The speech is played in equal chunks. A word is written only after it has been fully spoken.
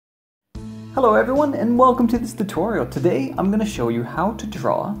Hello everyone and welcome to this tutorial. Today I'm going to show you how to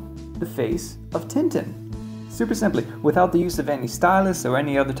draw the face of Tintin. Super simply, without the use of any stylus or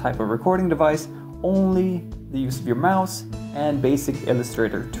any other type of recording device, only the use of your mouse and basic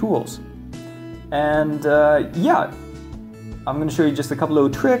Illustrator tools. And yeah, I'm going to show you just a couple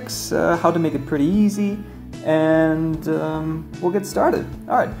of tricks, how to make it pretty easy, and we'll get started.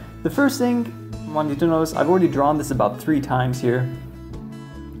 Alright, the first thing I want you to notice, I've already drawn this about 3 times here.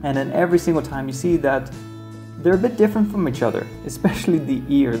 And then every single time you see that they're a bit different from each other, especially the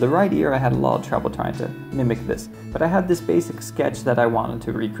ear. The right ear I had a lot of trouble trying to mimic this, but I had this basic sketch that I wanted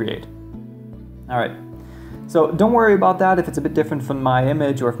to recreate. Alright, so don't worry about that if it's a bit different from my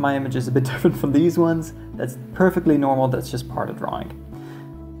image or if my image is a bit different from these ones. That's perfectly normal, that's just part of drawing.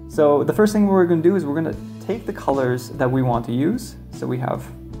 So the first thing we're going to do is we're going to take the colors that we want to use. So we have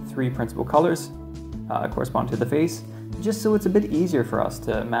 3 principal colors correspond to the face, just so it's a bit easier for us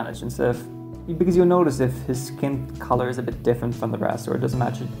to manage instead of, because you'll notice if his skin color is a bit different from the rest or it doesn't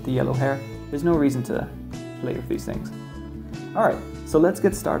match the yellow hair, there's no reason to play with these things. Alright, so let's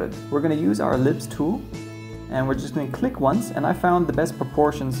get started. We're going to use our ellipse tool and we're just going to click once, and I found the best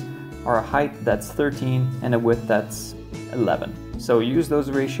proportions are a height that's 13 and a width that's 11. So use those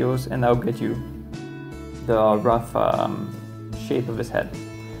ratios and that'll get you the rough shape of his head.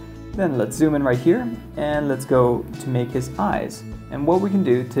 Then let's zoom in right here and let's go to make his eyes. And what we can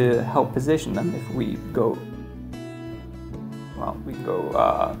do to help position them, if we go, well, we can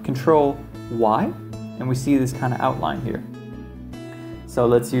go Control Y and we see this kind of outline here. So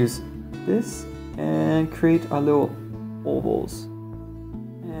let's use this and create our little ovals.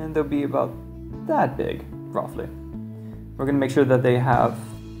 And they'll be about that big, roughly. We're going to make sure that they have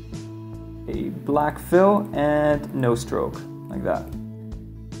a black fill and no stroke, like that.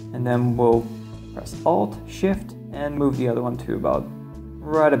 And then we'll press Alt, Shift, and move the other one to about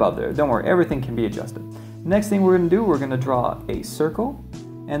right about there. Don't worry, everything can be adjusted. Next thing we're going to do, we're going to draw a circle.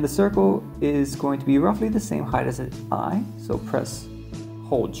 And the circle is going to be roughly the same height as its eye. So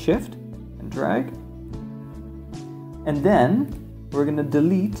hold Shift and drag. And then we're going to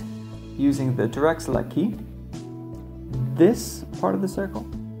delete, using the direct select key, this part of the circle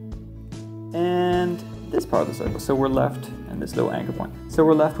and this part of the circle. So we're left, and this little anchor point. So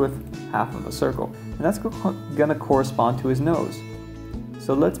we're left with half of a circle. And that's going to correspond to his nose.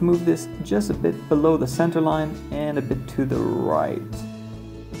 So let's move this just a bit below the center line and a bit to the right.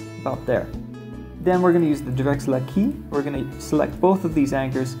 About there. Then we're going to use the direct select key. We're going to select both of these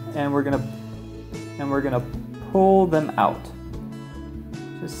anchors and we're going to pull them out.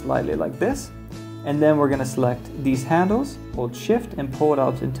 Just slightly like this. And then we're going to select these handles, hold Shift and pull it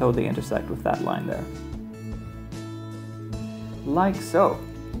out until they intersect with that line there. Like so.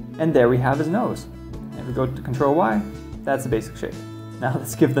 And there we have his nose. And if we go to Control Y, that's the basic shape. Now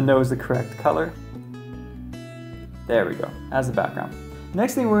let's give the nose the correct color. There we go, as the background.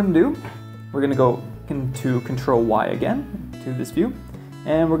 Next thing we're going to do, we're going to go into Control Y again, to this view.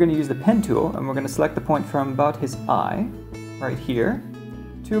 And we're going to use the pen tool, and we're going to select the point from about his eye, right here,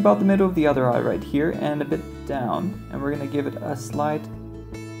 to about the middle of the other eye right here, and a bit down. And we're going to give it a slight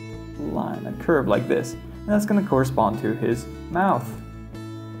line, a curve like this. And that's going to correspond to his mouth.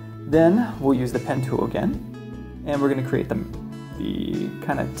 Then we'll use the pen tool again, and we're going to create the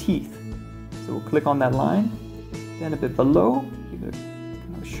kind of teeth. So we'll click on that line, then a bit below, give it a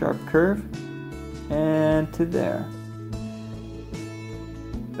kind of sharp curve, and to there.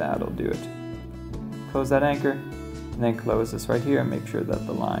 That'll do it. Close that anchor, and then close this right here and make sure that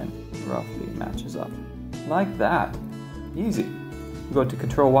the line roughly matches up. Like that. Easy. We'll go to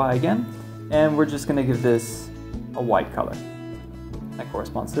Control Y again. And we're just going to give this a white color. That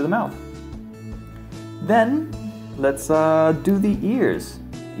corresponds to the mouth. Then, let's do the ears.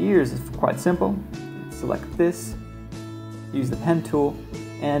 Ears is quite simple. Select this, use the pen tool,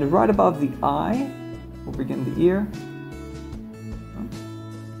 and right above the eye, we'll begin the ear.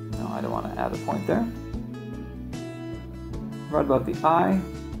 No, I don't want to add a point there. Right above the eye,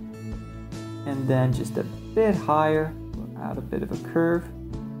 and then just a bit higher, we'll add a bit of a curve.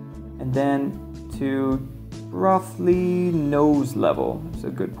 And then to roughly nose level is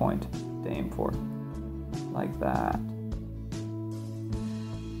a good point to aim for, like that.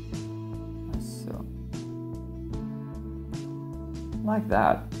 So, like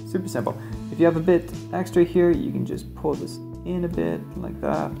that, super simple. If you have a bit extra here, you can just pull this in a bit, like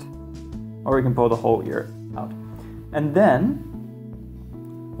that, or you can pull the whole ear out. And then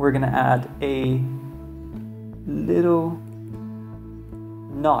we're gonna add a little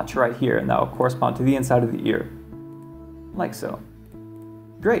notch right here, and that will correspond to the inside of the ear, like so.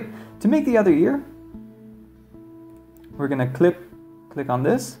 Great. To make the other ear, we're going to click on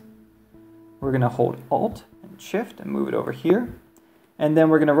this, we're going to hold Alt and Shift and move it over here. And then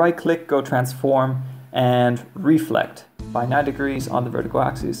we're going to right click, go transform, and reflect by 90 degrees on the vertical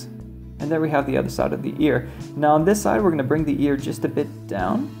axis. And there we have the other side of the ear. Now on this side, we're going to bring the ear just a bit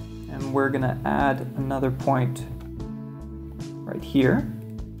down, and we're going to add another point right here.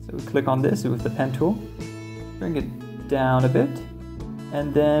 So we click on this with the pen tool, bring it down a bit,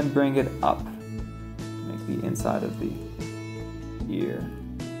 and then bring it up to make the inside of the ear,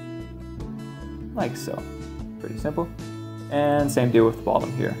 like so. Pretty simple. And same deal with the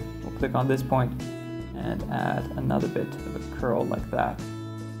bottom here. We'll click on this point and add another bit of a curl like that.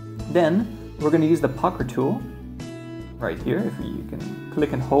 Then we're going to use the pucker tool right here. If you can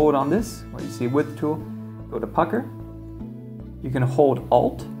click and hold on this, where you see width tool, go to pucker. You can hold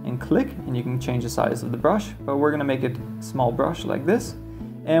Alt and click, and you can change the size of the brush, but we're going to make it a small brush like this.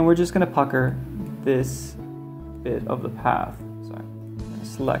 And we're just going to pucker this bit of the path. So I'm going to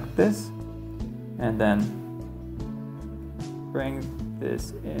select this and then bring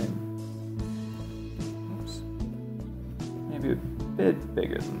this in. Oops. Maybe a bit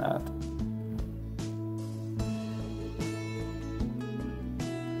bigger than that.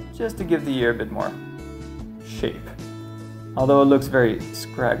 Just to give the ear a bit more shape. Although it looks very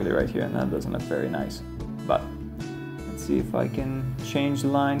scraggly right here, and that doesn't look very nice. But let's see if I can change the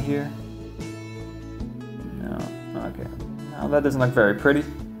line here. No, okay. Now that doesn't look very pretty.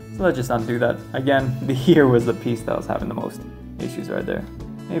 So let's just undo that. Again, the ear was the piece that was having the most issues right there.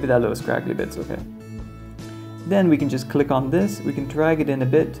 Maybe that little scraggly bit's okay. Then we can just click on this, we can drag it in a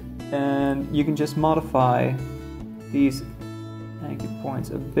bit, and you can just modify these anchor points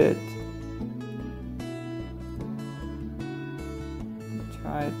a bit.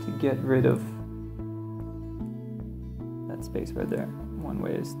 Try to get rid of that space right there. One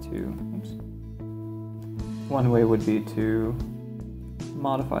way is to, oops. One way would be to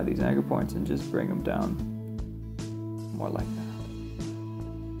modify these anchor points and just bring them down more like that.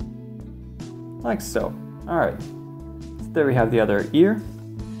 Like so. Alright, so there we have the other ear.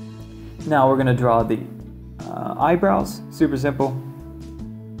 Now we're going to draw the eyebrows. Super simple.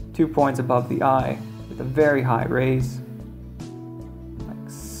 2 points above the eye with a very high raise. Like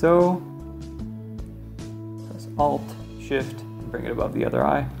so. Press Alt, Shift, and bring it above the other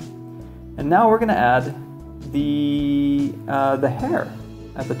eye. And now we're going to add the hair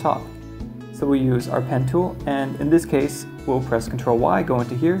at the top. So we use our pen tool, and in this case we'll press Ctrl Y, go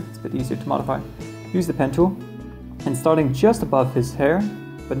into here, it's a bit easier to modify. Use the pen tool, and starting just above his hair,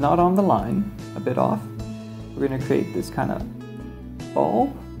 but not on the line, a bit off, we're going to create this kind of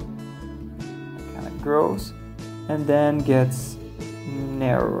bulb. It kind of grows, and then gets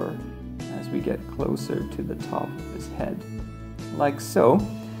narrower as we get closer to the top of his head, like so.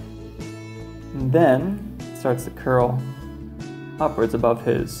 And then it starts to curl upwards above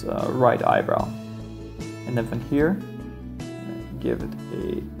his right eyebrow. And then from here, give it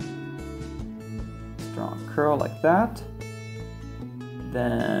a strong curl like that.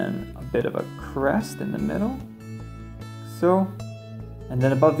 Then a bit of a crest in the middle, so. And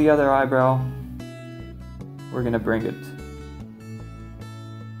then above the other eyebrow, we're gonna bring it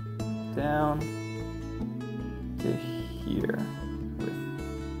down to here with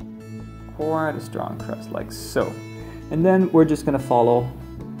quite a strong crest, like so. And then we're just gonna follow,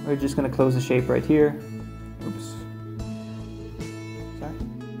 we're just gonna close the shape right here. Oops. Sorry.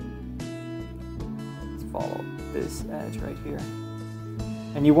 Let's follow this edge right here.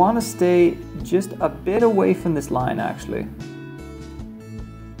 And you wanna stay just a bit away from this line actually,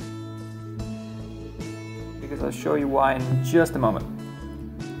 because I'll show you why in just a moment.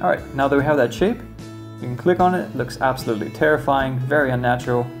 All right, now that we have that shape, you can click on it. It looks absolutely terrifying, very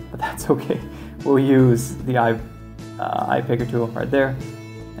unnatural, but that's okay. We'll use the eye picker tool right there,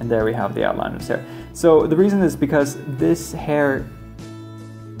 and there we have the outline of his hair. So the reason is because this hair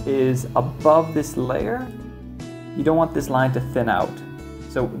is above this layer. You don't want this line to thin out,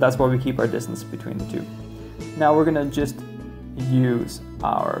 so that's why we keep our distance between the two. Now we're gonna just use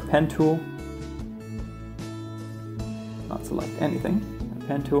our pen tool, not select anything, our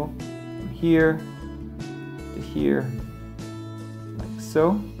pen tool from here to here, like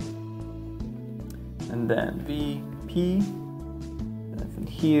so, and then V, P, and from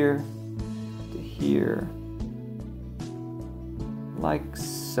here to here, like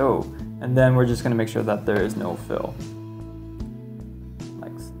so. And then we're just going to make sure that there is no fill,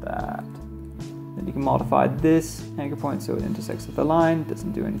 like that. Then you can modify this anchor point so it intersects with the line,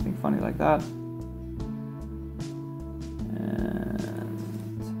 doesn't do anything funny like that. And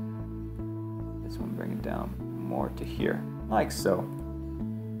this one, bring it down more to here, like so.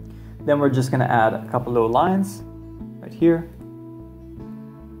 Then we're just going to add a couple little lines right here.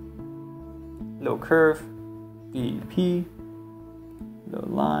 little curve, VP, little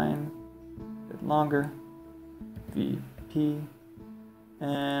line, a bit longer, VP,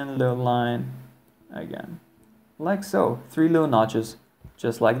 and little line again. Like so, 3 little notches,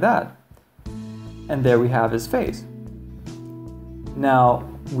 just like that. And there we have his face. Now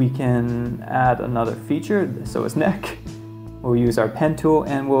we can add another feature, so his neck. We'll use our pen tool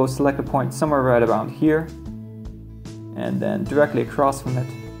and we'll select a point somewhere right around here. And then directly across from it,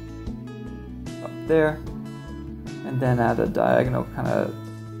 up there. And then add a diagonal kind of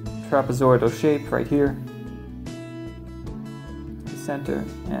trapezoidal shape right here. To the center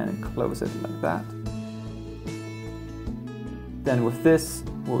and close it like that. Then with this,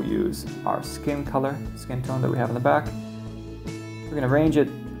 we'll use our skin color, skin tone that we have in the back. We're going to arrange it,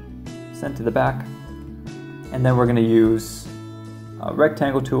 send to the back, and then we're going to use a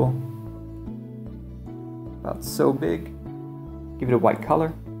rectangle tool, about so big. Give it a white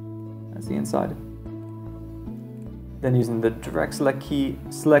color, that's the inside. Then using the direct select key,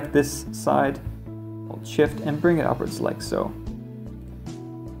 select this side, hold shift, and bring it upwards like so.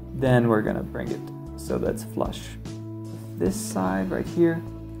 Then we're going to bring it so that's flush with this side right here.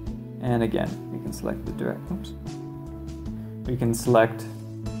 And again, we can select the direct, we can select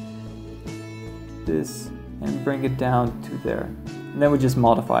this and bring it down to there. And then we just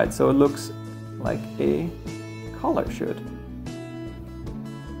modify it so it looks like a collar should.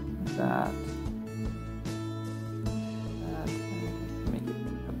 That. Make it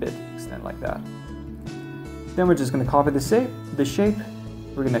a bit extend like that. Then we're just going to copy the shape.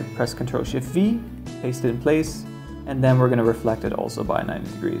 We're going to press Ctrl Shift V, paste it in place, and then we're going to reflect it also by 90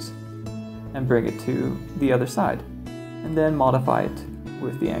 degrees and bring it to the other side. And then modify it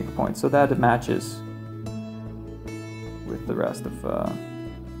with the anchor point so that it matches with the rest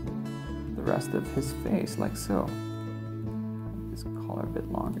of his face, like so. Make this collar a bit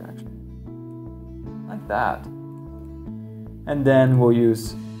longer, actually, like that. And then we'll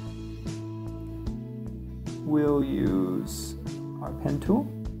use our pen tool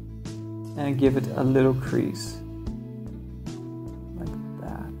and give it a little crease.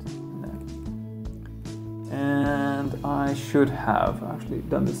 And I should have actually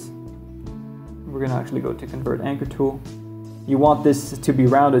done this. We're going to actually go to Convert Anchor Tool. You want this to be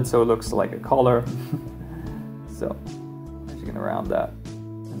rounded so it looks like a collar. So I'm just going to round that.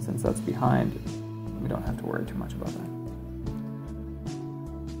 And since that's behind, we don't have to worry too much about that.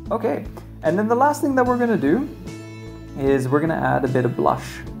 Okay, and then the last thing that we're going to do is we're going to add a bit of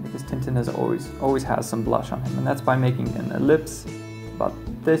blush, because Tintin has always has some blush on him, and that's by making an ellipse about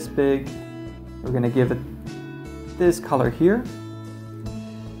this big. We're going to give it this color here,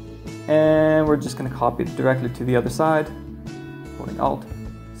 and we're just going to copy it directly to the other side, holding Alt,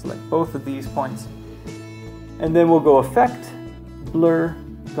 select both of these points, and then we'll go Effect, Blur,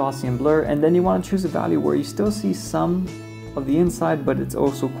 Gaussian Blur, and then you want to choose a value where you still see some of the inside, but it's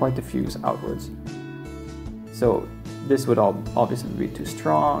also quite diffuse outwards. So this would obviously be too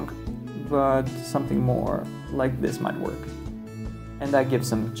strong, but something more like this might work. And that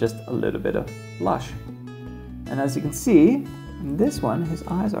gives him just a little bit of blush. And as you can see, in this one, his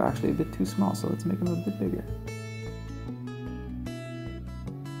eyes are actually a bit too small, so let's make them a bit bigger.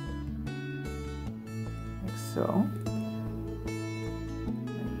 Like so.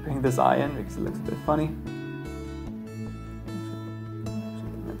 Bring this eye in because it looks a bit funny.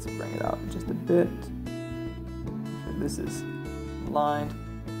 Let's bring it out just a bit. This is lined.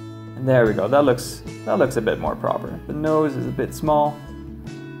 And there we go, that looks a bit more proper. The nose is a bit small.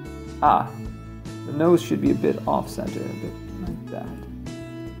 The nose should be a bit off-center, a bit like that.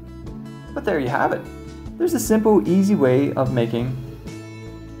 But there you have it. There's a simple, easy way of making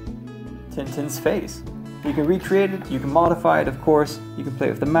Tintin's face. You can recreate it, you can modify it, of course, you can play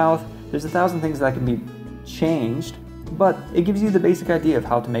with the mouth. There's 1,000 things that can be changed, but it gives you the basic idea of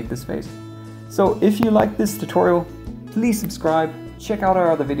how to make this face. So if you like this tutorial, please subscribe. Check out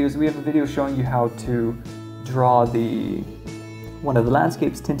our other videos. We have a video showing you how to draw one of the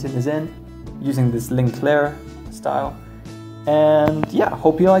landscapes Tintin is in using this ligne-claire style. And yeah,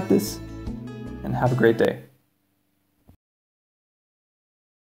 hope you like this and have a great day.